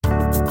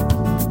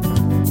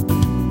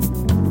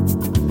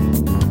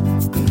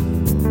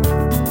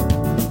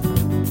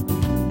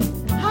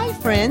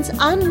friends,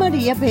 I'm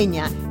Maria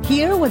Peña,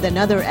 here with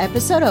another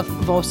episode of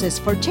Voices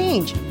for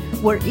Change,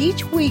 where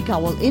each week I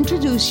will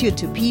introduce you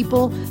to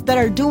people that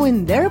are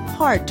doing their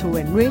part to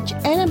enrich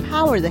and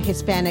empower the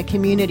Hispanic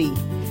community.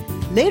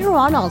 Later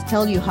on, I'll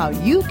tell you how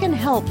you can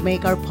help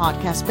make our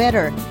podcast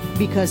better,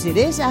 because it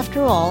is,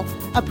 after all,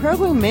 a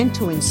program meant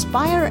to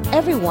inspire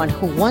everyone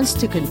who wants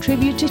to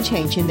contribute to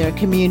change in their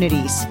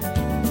communities.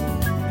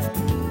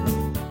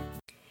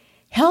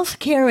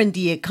 Healthcare and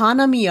the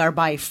economy are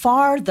by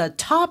far the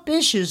top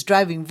issues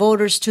driving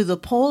voters to the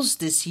polls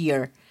this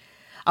year.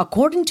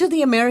 According to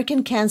the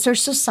American Cancer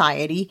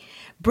Society,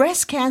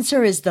 breast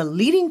cancer is the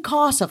leading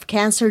cause of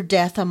cancer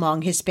death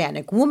among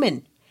Hispanic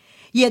women.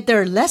 Yet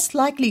they're less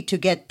likely to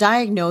get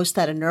diagnosed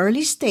at an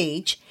early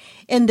stage,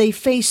 and they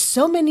face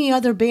so many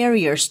other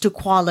barriers to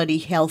quality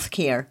health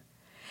care.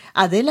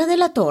 Adela De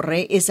La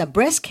Torre is a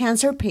breast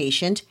cancer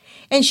patient,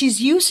 and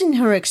she's using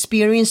her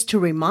experience to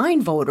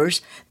remind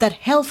voters that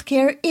health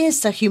care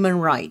is a human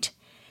right.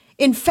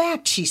 In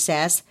fact, she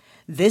says,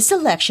 this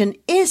election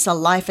is a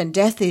life and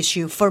death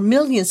issue for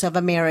millions of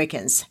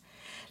Americans.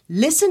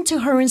 Listen to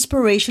her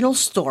inspirational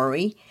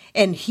story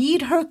and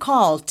heed her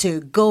call to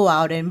go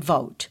out and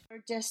vote.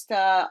 We're just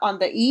on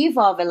the eve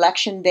of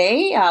Election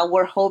Day.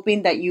 We're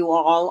hoping that you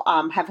all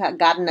have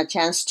gotten a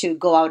chance to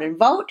go out and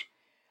vote.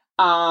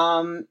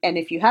 And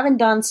if you haven't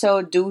done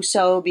so, do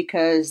so,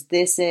 because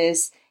this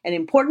is an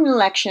important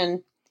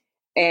election,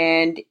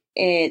 and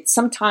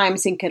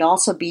sometimes it can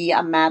also be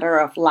a matter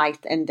of life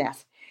and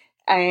death.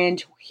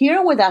 And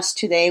here with us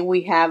today,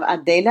 we have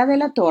Adela De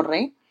La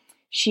Torre.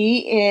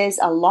 She is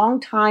a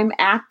longtime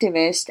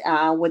activist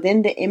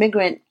within the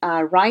immigrant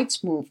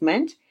rights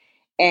movement,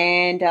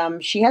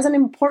 and she has an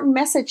important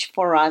message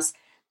for us.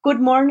 Good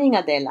morning,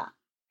 Adela.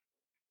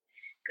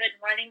 Good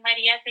morning,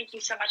 Maria. Thank you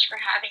so much for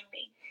having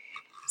me.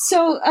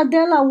 So,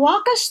 Adela,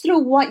 walk us through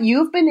what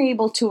you've been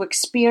able to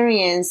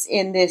experience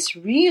in this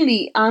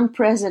really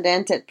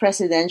unprecedented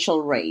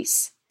presidential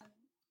race.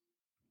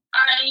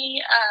 I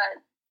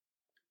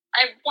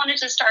wanted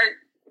to start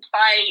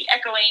by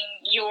echoing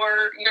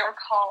your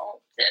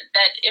call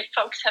that if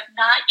folks have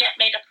not yet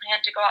made a plan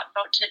to go out and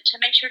vote, to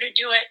make sure to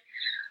do it.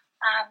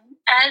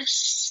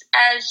 As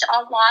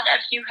a lot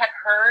of you have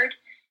heard,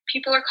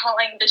 people are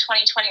calling the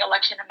 2020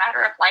 election a matter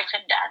of life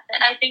and death.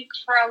 And I think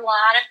for a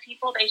lot of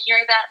people, they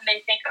hear that and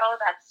they think, oh,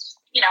 that's,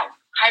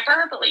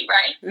 hyperbole,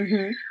 right?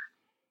 Mm-hmm.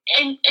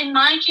 In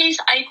my case,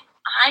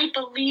 I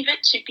believe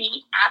it to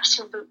be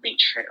absolutely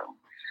true.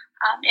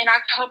 In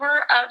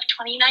October of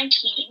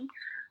 2019,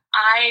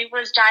 I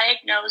was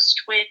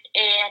diagnosed with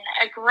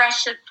an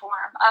aggressive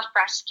form of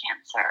breast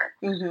cancer.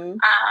 Mm-hmm.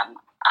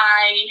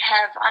 I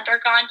have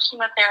undergone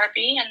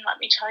chemotherapy, and let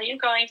me tell you,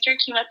 going through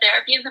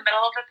chemotherapy in the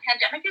middle of a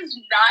pandemic is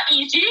not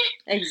easy.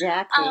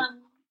 Exactly.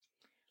 And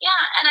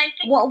I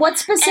think... What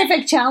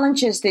specific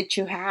challenges did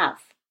you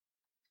have?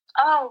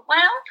 Oh,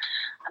 well,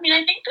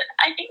 I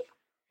think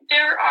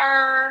there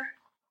are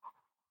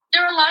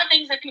a lot of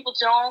things that people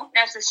don't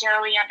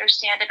necessarily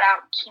understand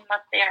about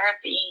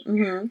chemotherapy.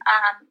 Mm-hmm.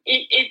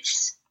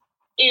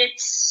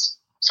 It's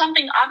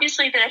something,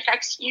 obviously, that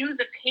affects you,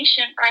 the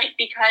patient, right?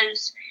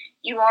 Because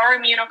you are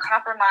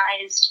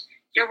immunocompromised,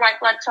 your white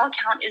blood cell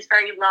count is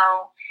very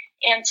low.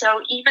 And so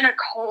even a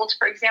cold,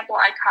 for example,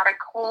 I caught a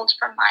cold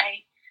from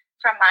my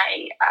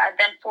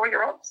then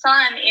 4-year-old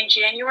son in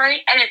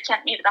January, and it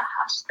sent me to the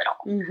hospital.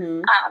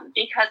 Mm-hmm.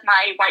 Because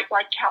my white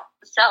blood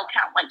cell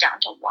count went down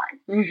to 1.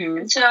 Mm-hmm.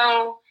 And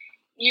so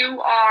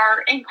you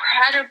are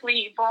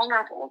incredibly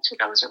vulnerable to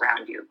those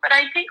around you. But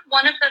I think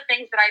one of the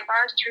things that I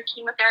learned through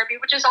chemotherapy,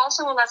 which is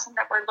also a lesson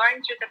that we're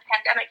learning through the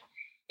pandemic,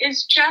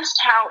 is just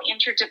how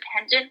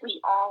interdependent we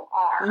all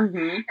are.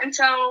 Mm-hmm. And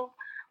so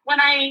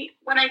when I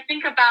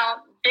think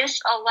about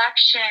this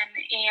election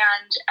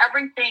and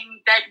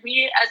everything that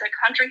we as a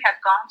country have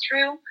gone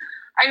through,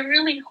 I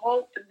really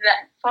hope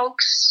that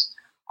folks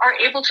are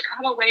able to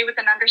come away with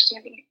an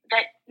understanding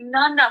that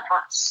none of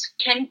us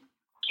can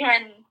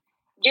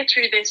get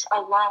through this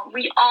alone.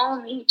 We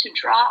all need to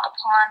draw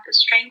upon the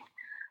strength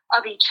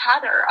of each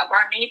other, of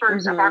our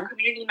neighbors, mm-hmm. of our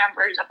community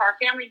members, of our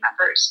family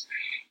members.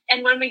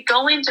 And when we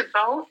go in to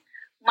vote,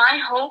 my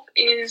hope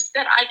is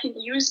that I can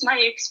use my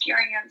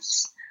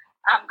experience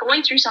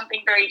going through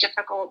something very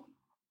difficult.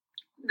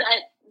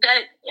 That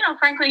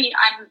frankly,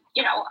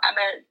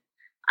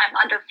 I'm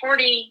under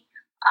 40.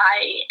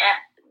 I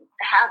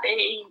have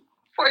a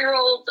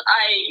 4-year-old.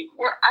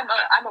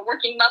 I'm a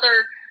working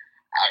mother.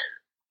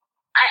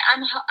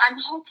 I'm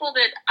hopeful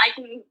that I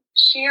can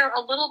share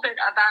a little bit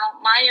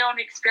about my own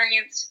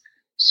experience,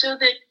 so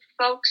that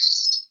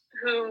folks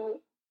who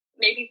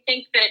maybe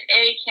think that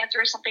A,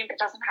 cancer is something that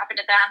doesn't happen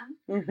to them,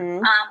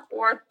 mm-hmm.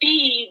 Or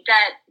B,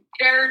 that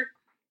they're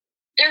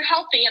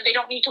healthy and they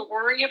don't need to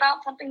worry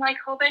about something like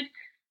COVID.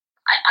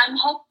 I'm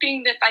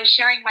hoping that by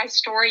sharing my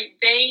story,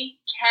 they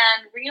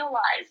can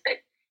realize that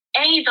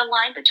A, the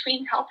line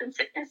between health and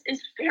sickness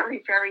is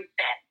very, very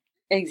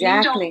thin.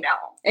 Exactly. You don't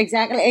know.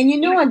 Exactly.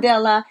 And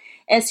Adela,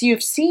 as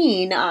you've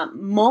seen,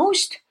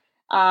 most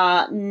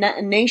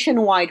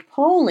nationwide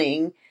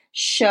polling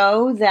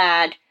show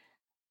that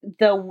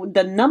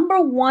the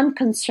number one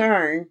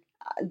concern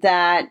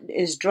that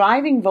is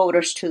driving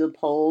voters to the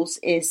polls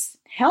is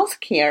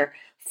healthcare,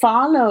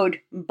 followed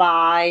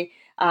by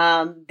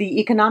the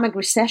economic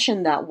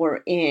recession that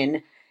we're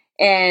in.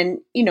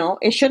 And,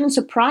 it shouldn't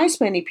surprise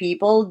many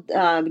people,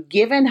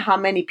 given how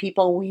many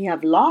people we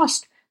have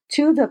lost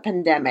to the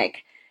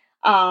pandemic.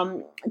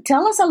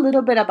 Tell us a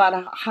little bit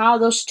about how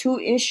those two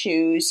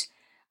issues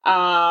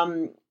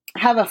have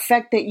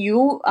affected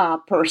you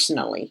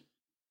personally.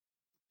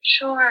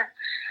 Sure.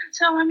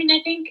 So,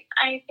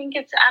 I think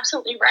it's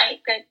absolutely right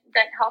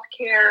that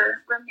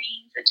healthcare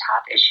remains a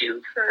top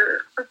issue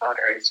for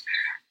voters.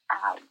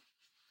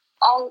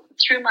 All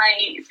through my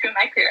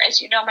career,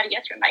 as you know,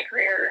 Maria, through my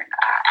career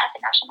at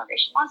the National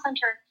Immigration Law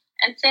Center,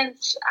 and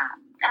since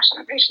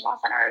National Immigration Law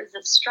Center is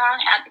a strong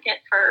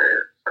advocate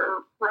for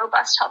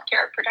robust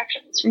healthcare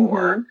protections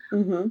for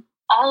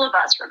all of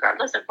us,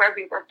 regardless of where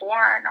we were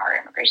born, our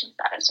immigration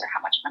status, or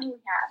how much money we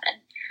have,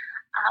 and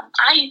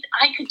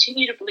I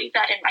continue to believe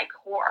that in my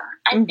core.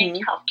 I think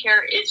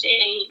healthcare is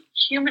a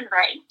human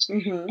right.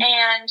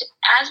 And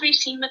as we've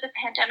seen with the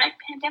pandemic,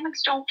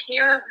 pandemics don't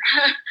care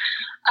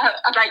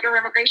about your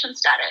immigration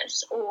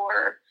status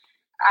or,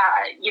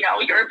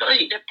 your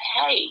ability to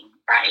pay,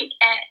 right?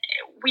 And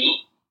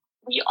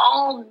we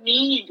all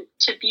need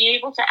to be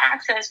able to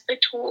access the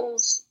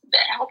tools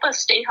that help us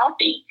stay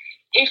healthy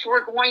if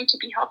we're going to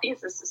be healthy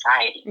as a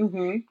society.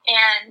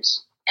 And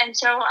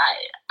so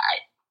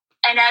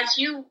and as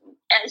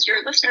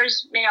your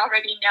listeners may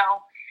already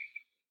know,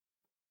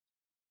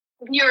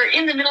 we are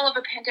in the middle of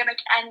a pandemic,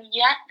 and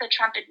yet the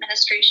Trump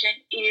administration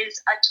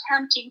is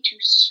attempting to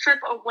strip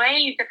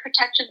away the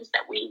protections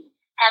that we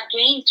have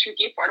gained through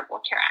the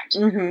Affordable Care Act.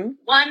 As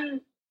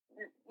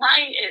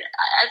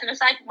an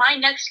aside, my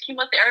next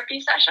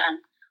chemotherapy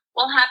session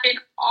will happen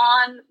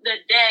on the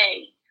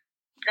day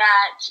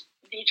that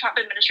the Trump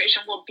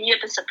administration will be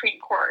at the Supreme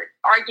Court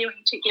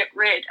arguing to get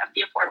rid of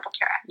the Affordable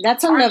Care Act.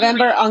 That's on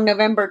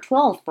November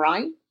 12th,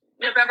 right?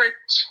 November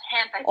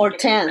 10th, I think. Or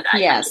 10th,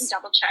 yes. I can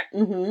double check.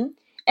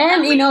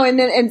 And, and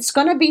then it's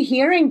going to be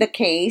hearing the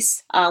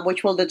case,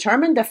 which will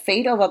determine the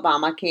fate of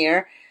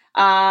Obamacare,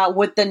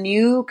 with the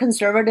new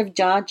conservative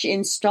judge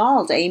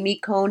installed, Amy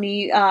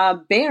Coney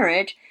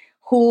Barrett,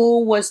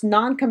 who was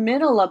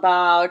non-committal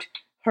about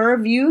her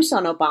views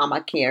on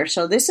Obamacare.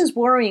 So this is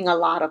worrying a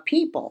lot of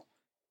people.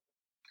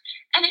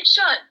 And it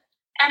should.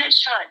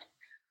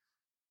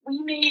 We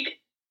made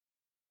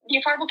the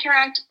Affordable Care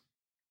Act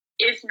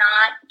is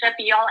not the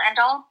be-all,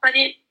 end-all, but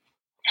it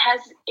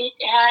has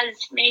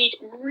made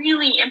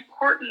really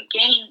important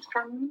gains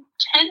for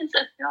tens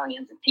of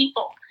millions of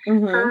people.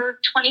 For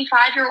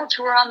 25-year-olds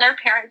who are on their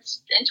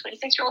parents' and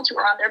 26-year-olds who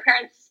are on their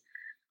parents'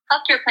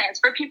 healthcare plans.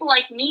 For people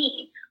like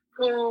me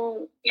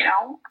who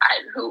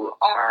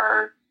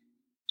are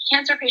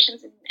cancer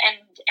patients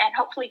and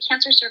hopefully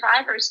cancer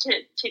survivors to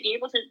be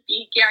able to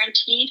be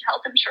guaranteed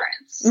health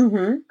insurance,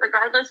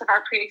 regardless of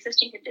our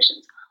pre-existing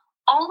conditions.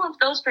 All of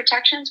those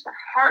protections were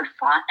hard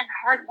fought and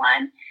hard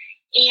won.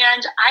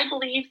 And I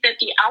believe that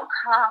the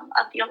outcome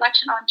of the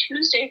election on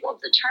Tuesday will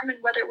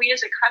determine whether we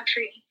as a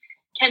country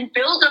can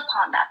build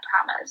upon that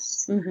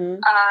promise of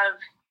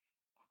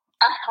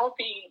a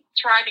healthy,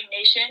 thriving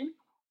nation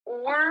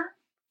or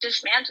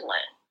dismantle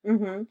it.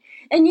 And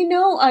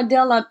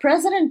Adela,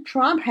 President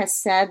Trump has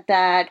said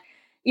that,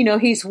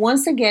 he's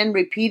once again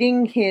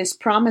repeating his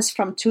promise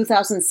from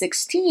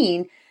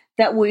 2016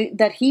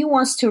 that he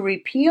wants to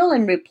repeal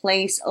and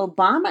replace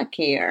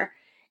Obamacare.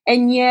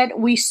 And yet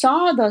we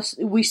saw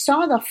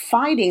the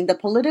fighting, the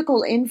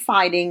political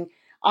infighting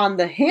on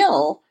the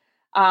Hill.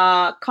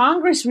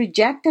 Congress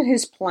rejected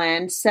his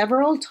plan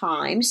several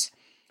times,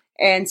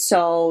 and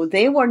so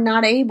they were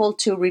not able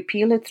to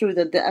repeal it through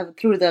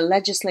the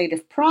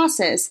legislative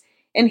process.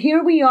 And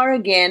here we are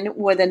again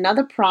with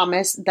another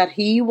promise that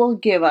he will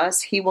give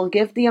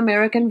the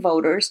American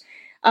voters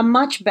a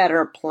much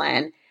better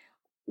plan.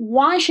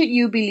 Why should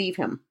you believe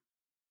him?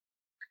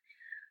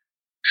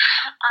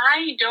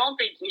 I don't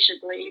think you should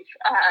believe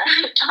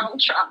Donald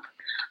Trump.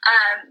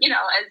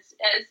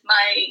 As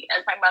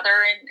my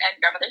mother and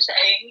grandmother say,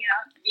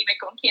 dime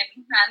con quién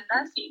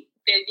andas y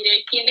te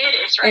diré quién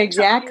eres, right?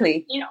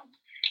 Exactly.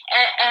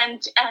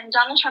 And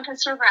Donald Trump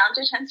has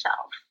surrounded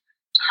himself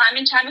time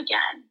and time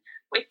again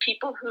with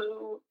people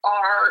who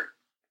are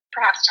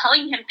perhaps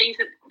telling him things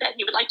that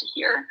he would like to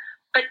hear,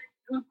 but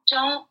who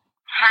don't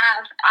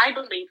have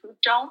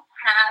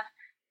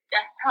the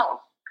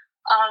health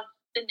of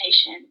the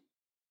nation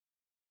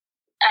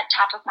at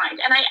top of mind.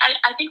 And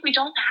I think we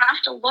don't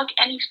have to look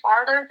any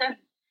farther than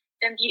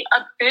the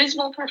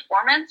abysmal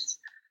performance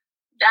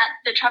that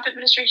the Trump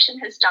administration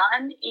has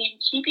done in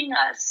keeping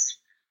us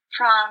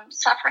from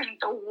suffering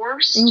the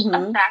worst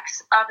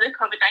effects of the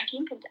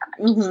COVID-19 pandemic.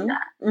 You see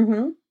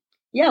that?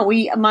 Yeah,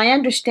 my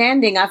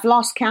understanding, I've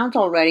lost count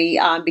already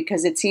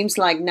because it seems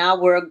like now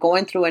we're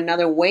going through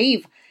another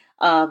wave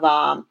of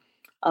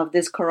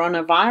this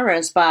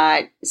coronavirus,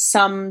 but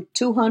some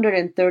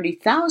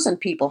 230,000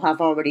 people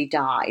have already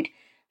died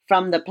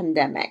from the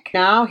pandemic.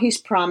 Now he's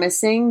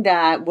promising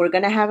that we're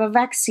going to have a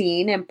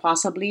vaccine and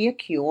possibly a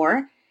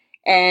cure.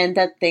 and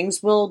that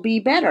things will be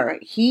better.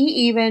 He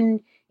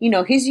even,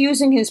 he's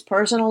using his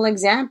personal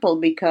example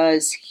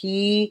because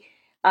he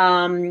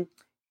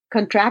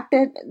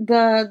contracted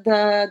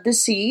the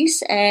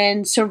disease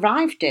and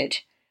survived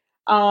it.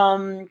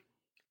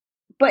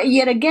 But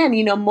yet again,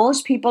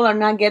 most people are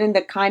not getting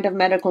the kind of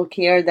medical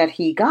care that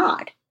he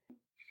got.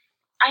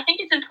 I think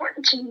it's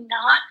important to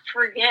not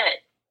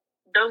forget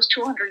those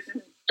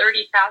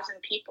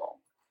 230,000 people,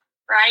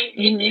 right?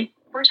 Mm-hmm.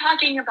 We're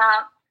talking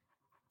about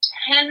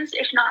tens,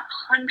 if not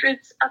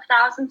hundreds of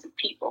thousands of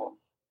people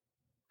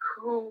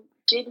who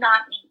did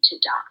not need to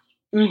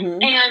die.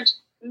 Mm-hmm. And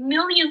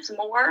millions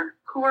more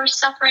who are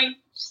suffering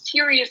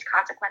serious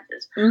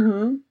consequences.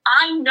 Mm-hmm.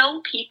 I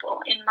know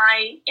people in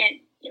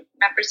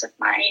members of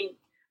my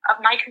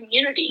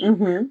community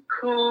mm-hmm.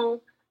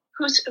 who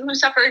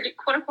suffered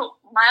quote unquote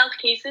mild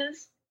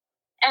cases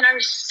and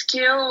are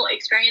still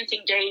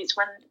experiencing days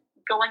when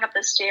going up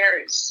the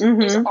stairs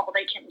mm-hmm. is all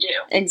they can do.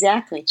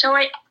 Exactly. So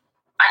I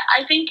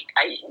think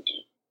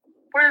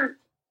we're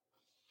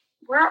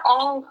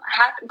all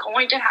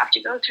going to have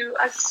to go through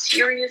a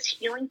serious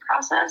healing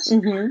process.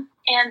 Mm-hmm.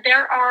 And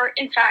there are,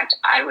 in fact,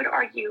 I would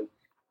argue,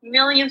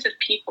 millions of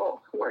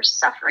people who are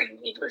suffering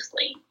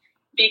needlessly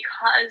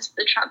because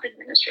the Trump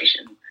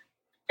administration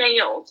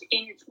failed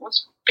in its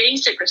most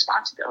basic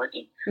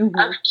responsibility mm-hmm.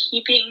 of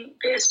keeping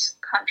this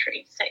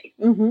country safe.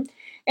 Mm-hmm.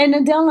 And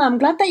Adela, I'm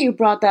glad that you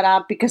brought that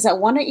up because I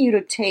wanted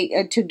you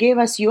to give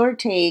us your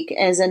take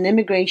as an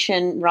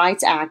immigrant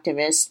rights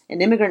activist.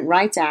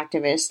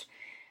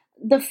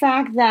 The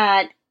fact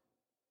that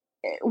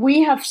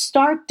we have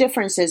stark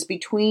differences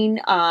between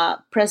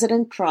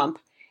President Trump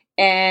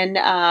and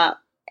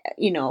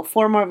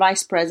former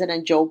Vice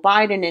President Joe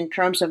Biden in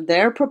terms of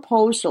their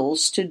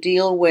proposals to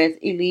deal with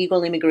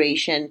illegal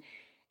immigration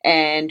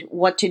and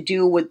what to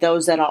do with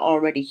those that are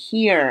already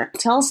here.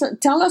 Tell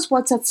us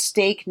what's at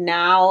stake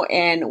now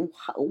and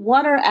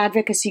what are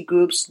advocacy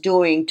groups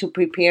doing to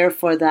prepare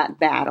for that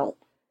battle?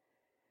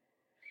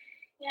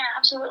 Yeah,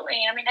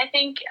 absolutely. I mean, I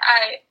think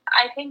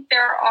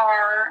there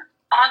are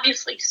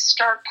obviously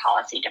stark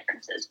policy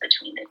differences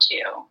between the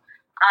two.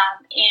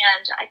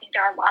 And I think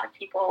there are a lot of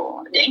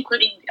people,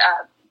 including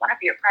one of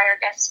your prior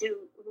guests, who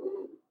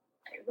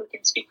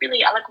can speak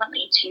really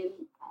eloquently to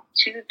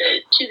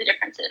the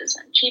differences,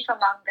 and chief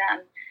among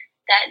them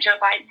that Joe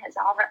Biden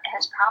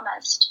has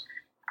promised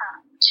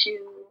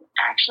to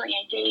actually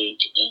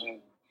engage in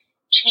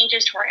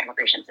changes to our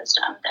immigration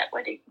system that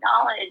would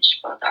acknowledge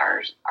both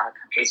our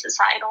country's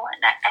societal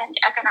and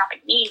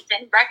economic needs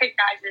and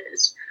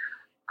recognizes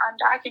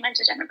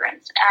undocumented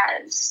immigrants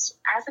as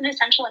an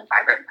essential and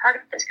vibrant part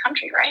of this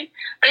country, right?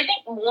 But I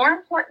think more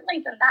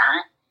importantly than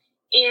that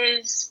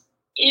is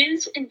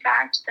in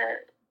fact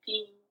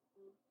the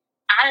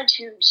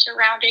attitude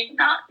surrounding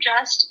not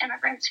just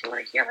immigrants who are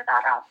here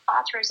without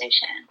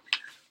authorization,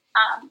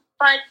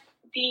 but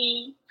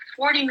the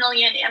 40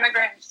 million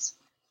immigrants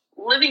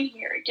living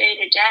here day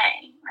to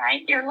day,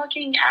 right? You're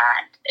looking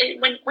at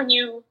when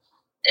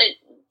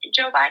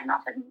Joe Biden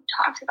often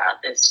talks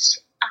about this.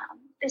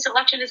 This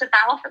election is a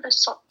battle for the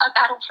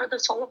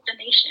soul of the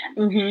nation.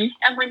 Mm-hmm.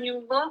 And when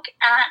you look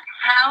at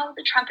how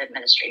the Trump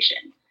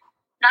administration,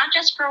 not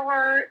just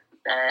for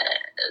the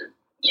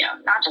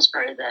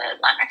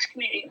Latinx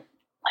community,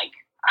 like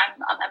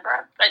I'm a member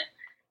of, but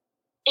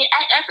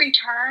at every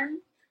turn,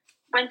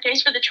 when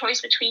faced with the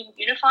choice between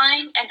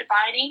unifying and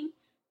dividing,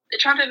 the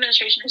Trump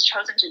administration has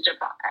chosen to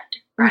divide,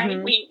 right?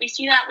 Mm-hmm. We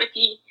see that with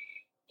the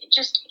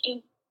just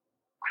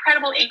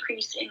incredible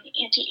increase in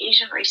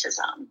anti-Asian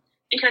racism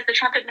because the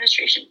Trump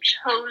administration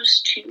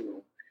chose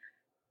to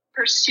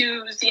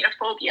pursue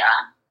xenophobia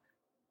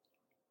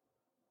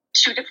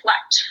to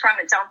deflect from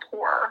its own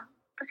poor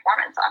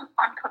performance on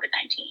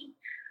COVID-19.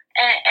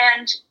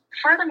 And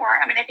furthermore,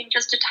 I mean, I think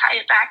just to tie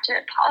it back to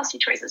policy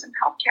choices in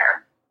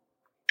healthcare,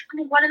 I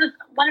mean, one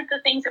of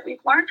the things that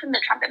we've learned from the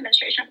Trump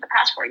administration over the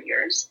past 4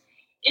 years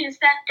is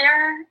that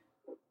their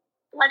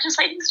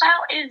legislating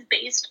style is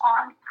based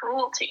on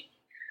cruelty,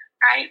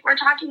 right? We're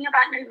talking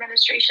about an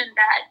administration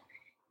that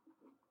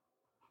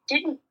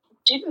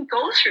didn't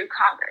go through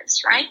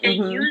Congress, right? They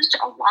mm-hmm. used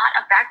a lot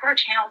of backdoor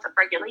channels of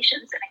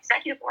regulations and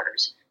executive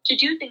orders to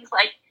do things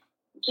like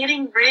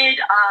getting rid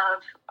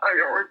of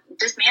or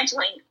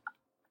dismantling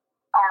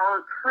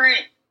our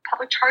current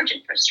public charge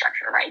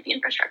infrastructure, right? The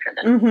infrastructure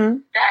that mm-hmm.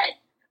 that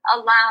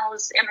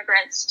allows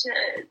immigrants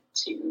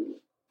to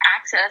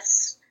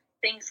access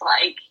things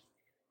like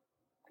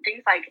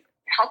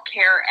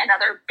healthcare and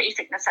other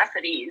basic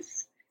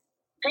necessities.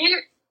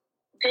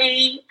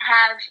 They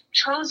have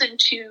chosen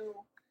to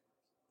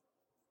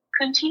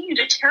continue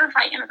to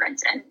terrify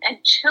immigrants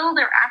and chill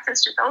their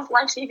access to those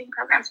life-saving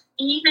programs,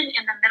 even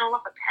in the middle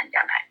of a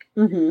pandemic.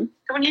 Mm-hmm.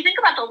 So when you think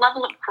about the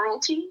level of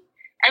cruelty,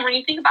 and when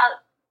you think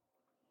about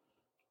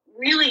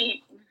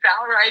really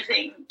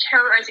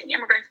terrorizing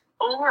immigrants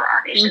over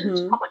our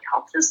nation's mm-hmm. public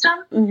health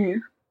system, mm-hmm.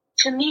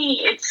 to me,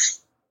 it's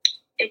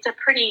a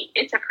pretty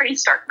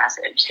stark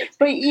message.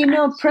 But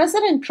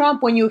President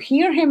Trump, when you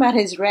hear him at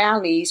his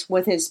rallies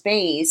with his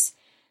base,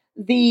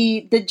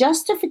 The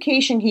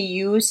justification he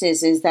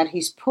uses is that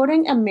he's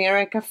putting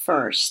America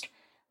first.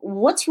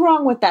 What's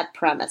wrong with that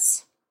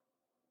premise?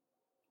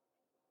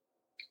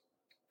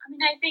 I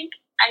mean,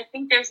 I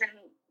think there's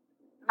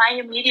my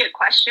immediate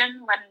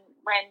question when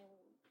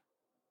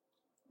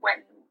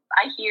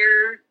I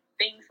hear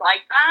things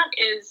like that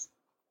is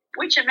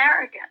which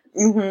Americans,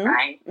 Mm-hmm.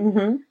 right?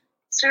 Mm-hmm.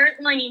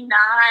 Certainly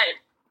not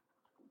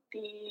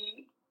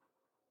the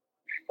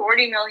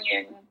 40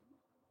 million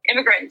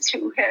immigrants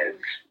who have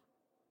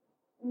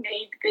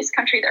made this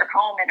country their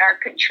home and are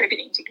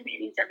contributing to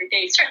communities every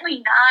day.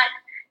 Certainly not,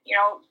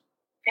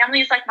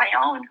 families like my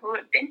own who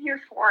have been here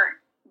for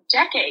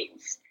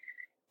decades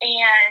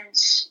and,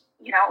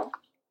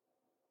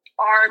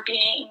 are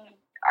being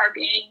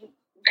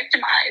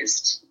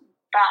victimized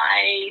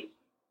by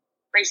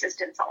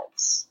racist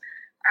insults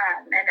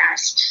and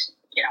asked,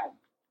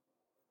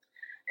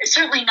 it's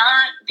certainly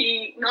not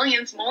the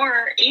millions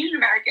more Asian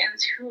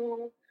Americans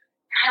who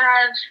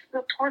have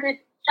reported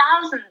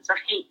thousands of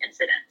hate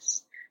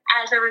incidents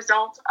as a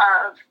result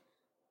of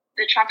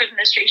the Trump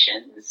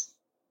administration's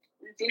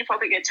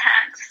xenophobic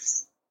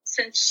attacks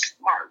since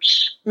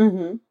March.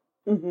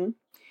 Mm-hmm. Mm-hmm.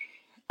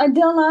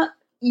 Adela,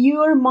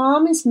 your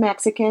mom is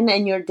Mexican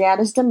and your dad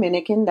is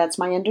Dominican. That's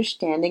my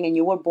understanding, and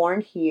you were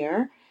born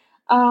here.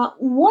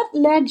 What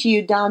led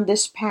you down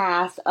this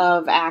path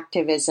of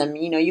activism?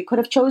 You could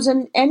have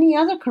chosen any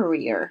other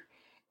career,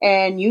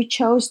 and you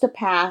chose the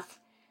path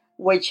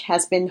which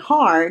has been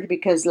hard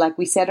because, like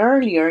we said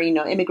earlier,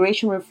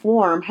 immigration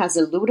reform has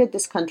eluded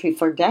this country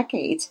for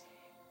decades.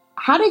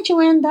 How did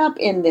you end up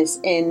in this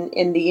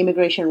in the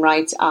immigration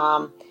rights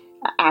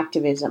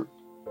activism?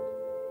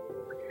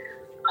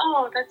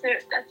 Oh, that's a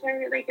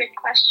really good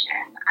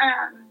question.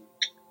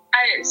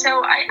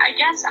 I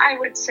guess I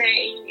would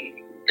say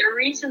the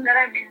reason that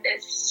I'm in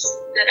this,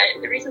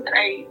 the reason that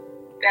I've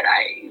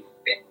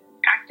been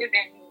active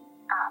in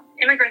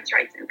immigrants'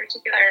 rights in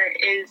particular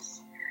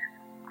is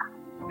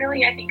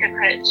really, I think, a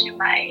credit to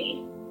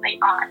my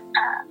aunt.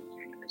 Her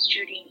name was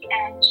Judy,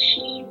 and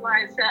she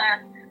was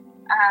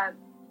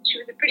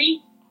a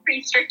pretty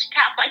strict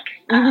Catholic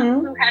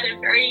who had a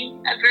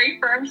very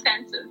firm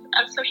sense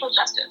of social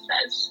justice,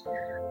 as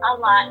a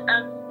lot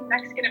of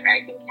Mexican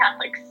American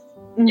Catholics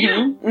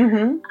do.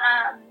 Mm-hmm.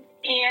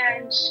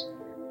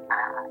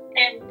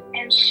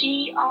 And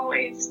she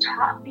always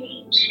taught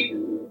me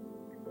to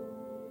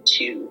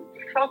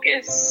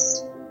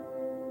focus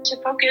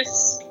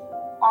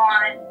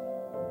on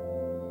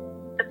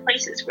the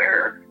places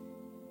where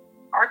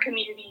our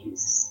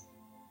communities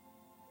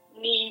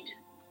need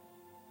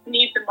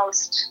the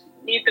most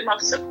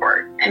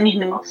support and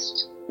need the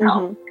most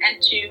help,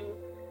 and to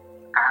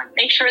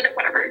make sure that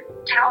whatever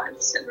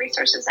talents and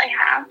resources I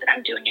have, that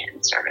I'm doing it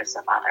in service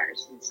of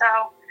others. And so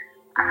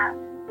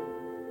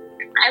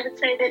I would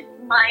say that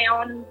my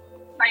own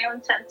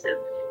sense of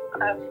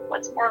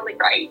what's morally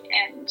right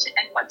and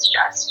what's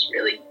just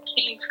really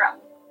came from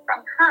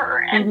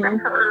her and from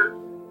her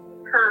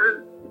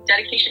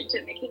dedication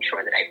to making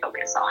sure that I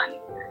focus on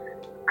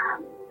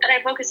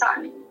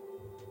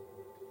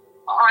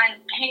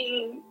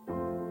paying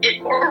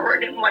it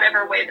forward in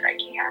whatever way that I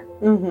can.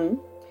 Mm-hmm.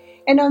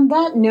 And on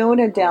that note,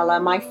 Adela,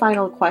 my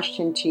final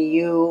question to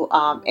you,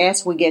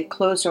 as we get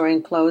closer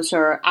and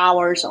closer,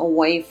 hours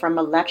away from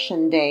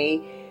Election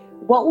Day,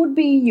 what would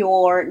be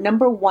your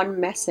number one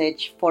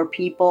message for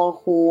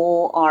people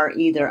who are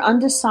either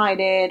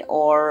undecided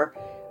or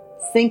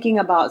thinking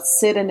about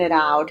sitting it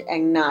out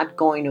and not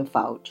going to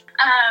vote?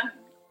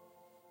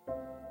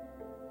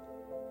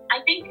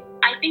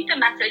 I think the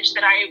message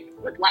that I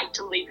would like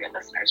to leave your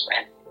listeners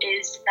with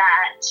is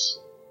that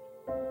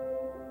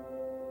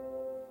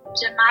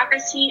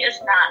democracy is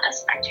not a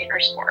spectator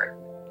sport.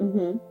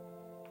 Mm-hmm.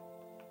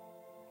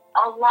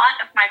 A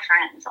lot of my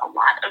friends, a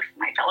lot of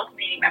my fellow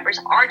community members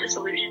are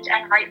disillusioned,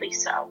 and rightly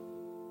so.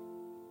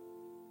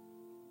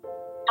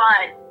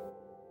 But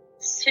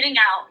sitting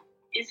out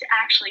is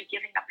actually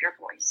giving up your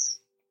voice.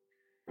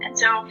 And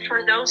so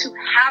for those who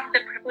have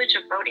the privilege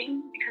of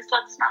voting, because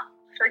let's not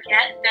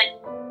forget that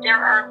there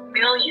are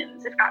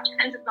millions, if not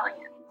tens of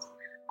millions,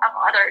 of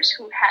others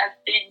who have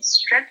been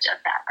stripped of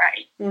that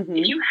right. Mm-hmm.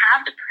 If you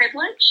have the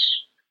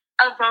privilege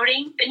of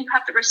voting, then you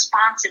have the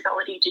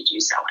responsibility to do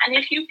so. And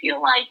if you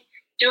feel like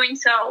doing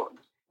so,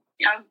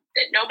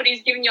 that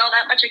nobody's giving you all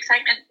that much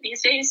excitement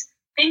these days,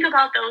 think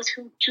about those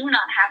who do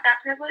not have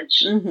that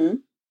privilege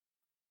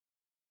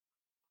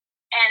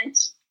and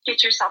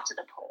get yourself to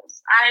the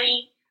polls.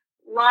 I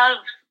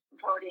love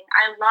voting.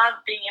 I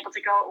love being able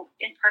to go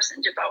in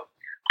person to vote.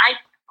 I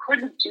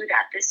couldn't do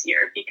that this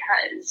year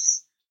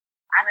because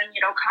I'm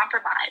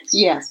immunocompromised.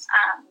 Yes.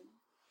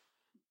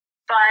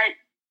 But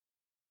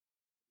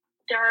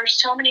there are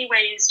so many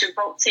ways to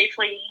vote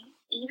safely,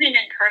 even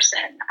in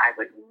person. I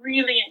would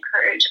really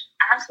encourage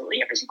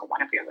absolutely every single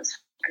one of your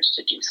listeners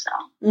to do so.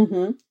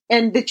 Mm-hmm.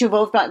 And did you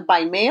vote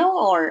by mail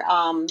or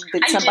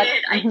did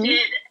somebody? I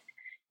did.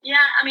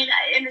 Yeah, I mean,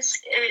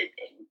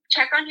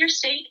 check on your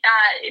state.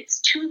 It's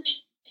too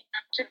late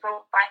to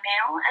vote by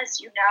mail, as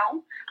you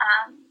know.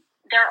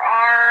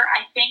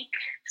 I think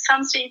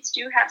some states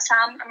do have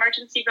some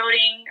emergency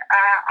voting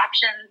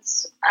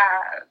options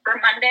for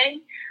Monday,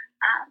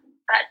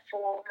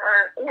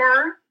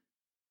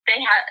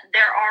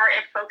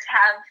 if folks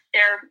have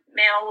their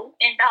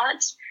mail-in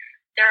ballots,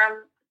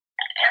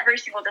 every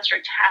single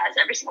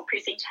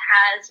precinct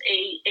has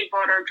a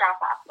voter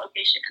drop-off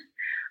location.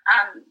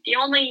 The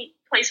only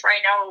place where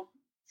I know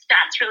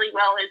stats really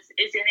well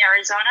is in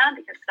Arizona,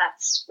 because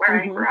that's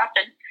where I grew up,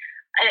 and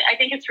I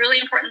think it's really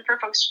important for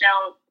folks to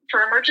know,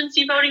 for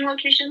emergency voting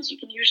locations, you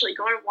can usually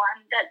go to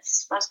one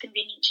that's most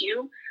convenient to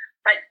you.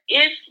 But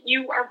if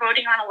you are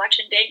voting on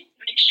election day,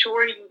 make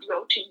sure you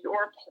go to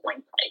your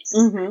polling place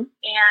and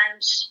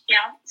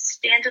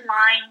stand in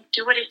line,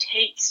 do what it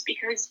takes,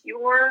 because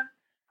your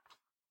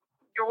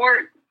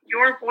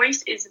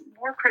voice is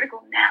more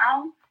critical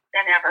now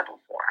than ever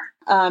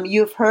before.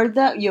 You've heard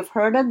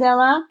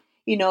Adela.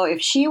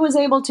 If she was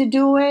able to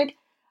do it,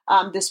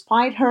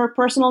 despite her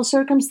personal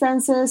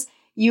circumstances,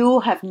 you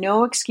have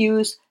no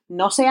excuse.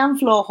 No sean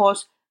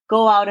flojos.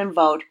 Go out and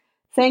vote.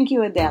 Thank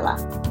you, Adela.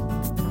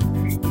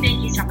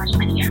 Thank you so much,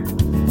 Maria.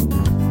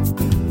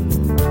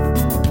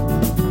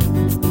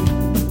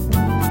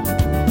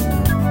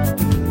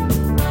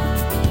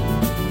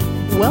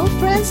 Well,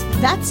 friends,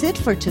 that's it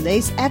for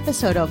today's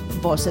episode of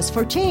Voices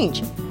for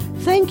Change.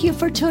 Thank you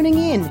for tuning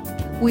in.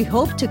 We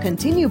hope to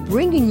continue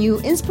bringing you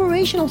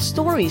inspirational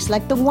stories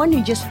like the one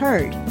you just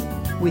heard.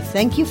 We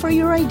thank you for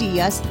your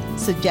ideas,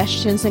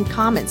 suggestions, and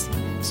comments.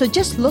 So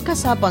just look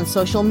us up on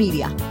social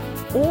media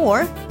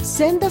or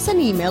send us an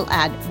email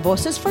at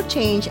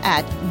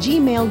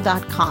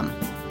vocesforchange@gmail.com.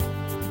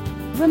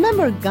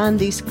 Remember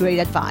Gandhi's great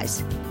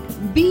advice: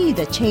 be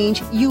the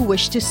change you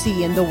wish to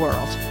see in the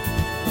world.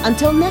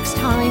 Until next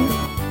time,